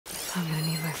I'm gonna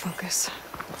need my focus.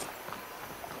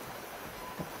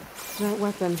 That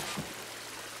weapon.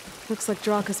 Looks like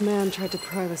Draka's man tried to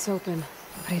pry this open,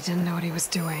 but he didn't know what he was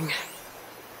doing.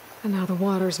 And now the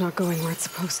water's not going where it's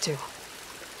supposed to.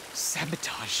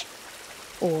 Sabotage.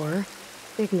 Or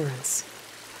ignorance.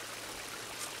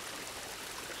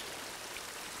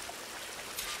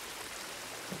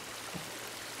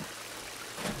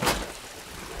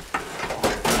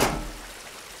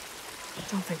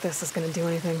 Don't think this is gonna do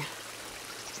anything.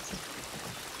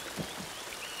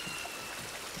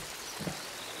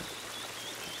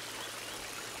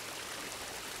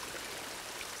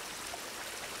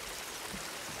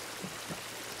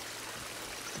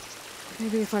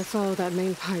 Maybe if I follow that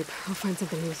main pipe, I'll find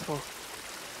something useful.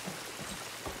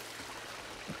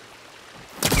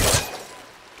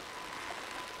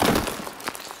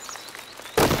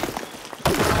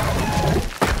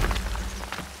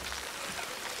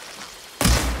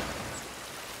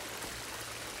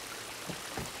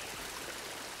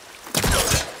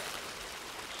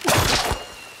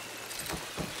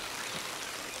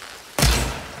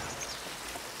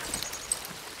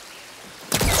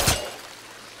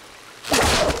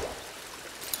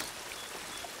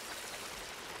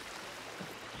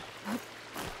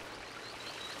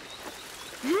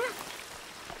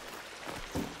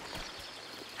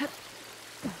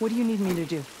 What do you need me to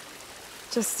do?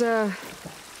 Just,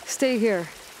 stay here.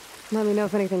 Let me know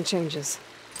if anything changes.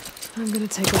 I'm gonna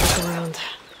take a look around.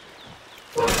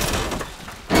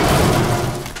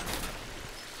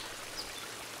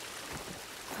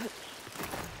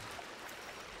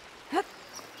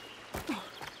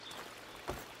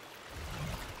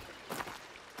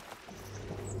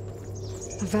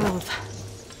 A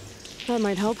valve. That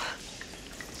might help.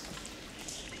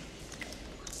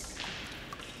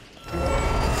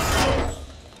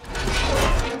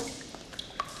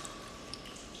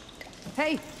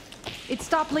 Hey! It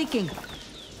stopped leaking.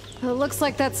 It looks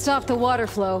like that stopped the water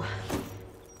flow.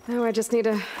 Now I just need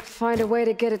to find a way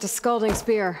to get it to Scalding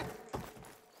Spear.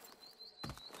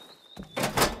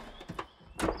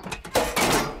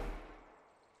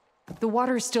 The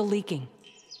water is still leaking.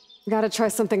 Gotta try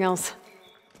something else.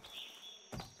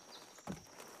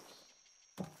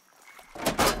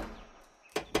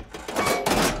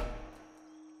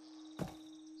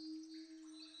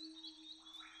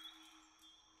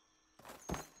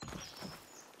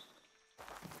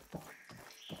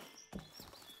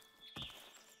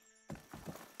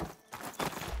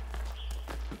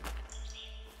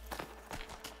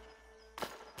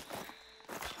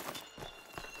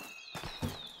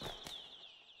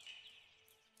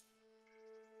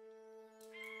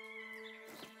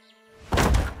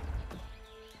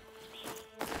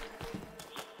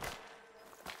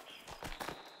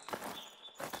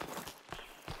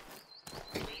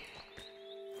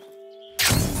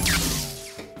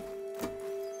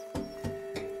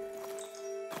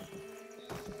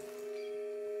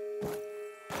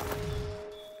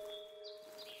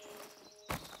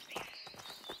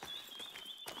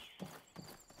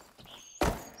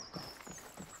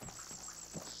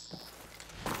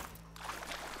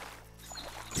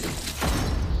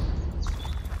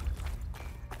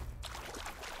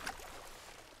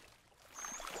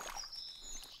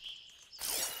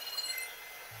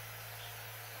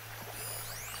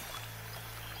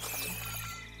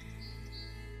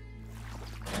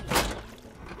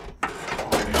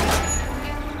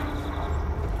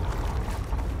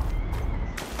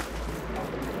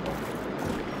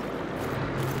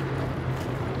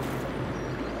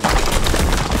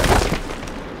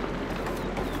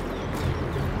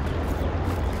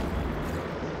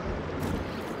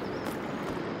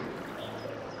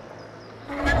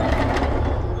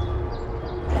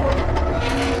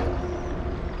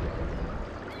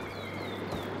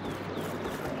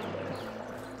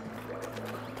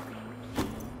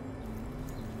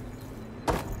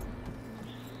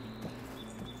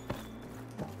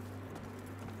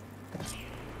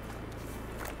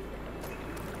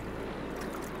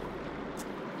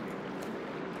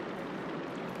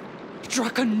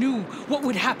 Draka knew what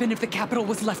would happen if the capital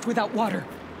was left without water.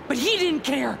 But he didn't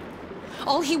care!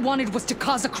 All he wanted was to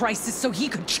cause a crisis so he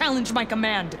could challenge my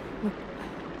command.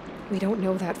 We don't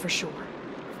know that for sure.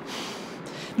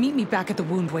 Meet me back at the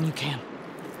wound when you can.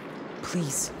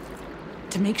 Please.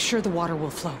 To make sure the water will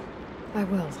flow. I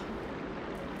will.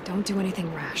 Don't do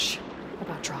anything rash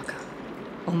about Draka.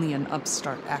 Only an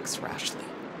upstart acts rashly.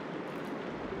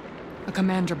 A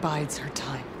commander bides her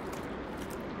time.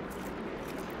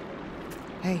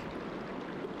 Hey.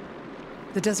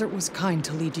 The desert was kind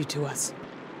to lead you to us.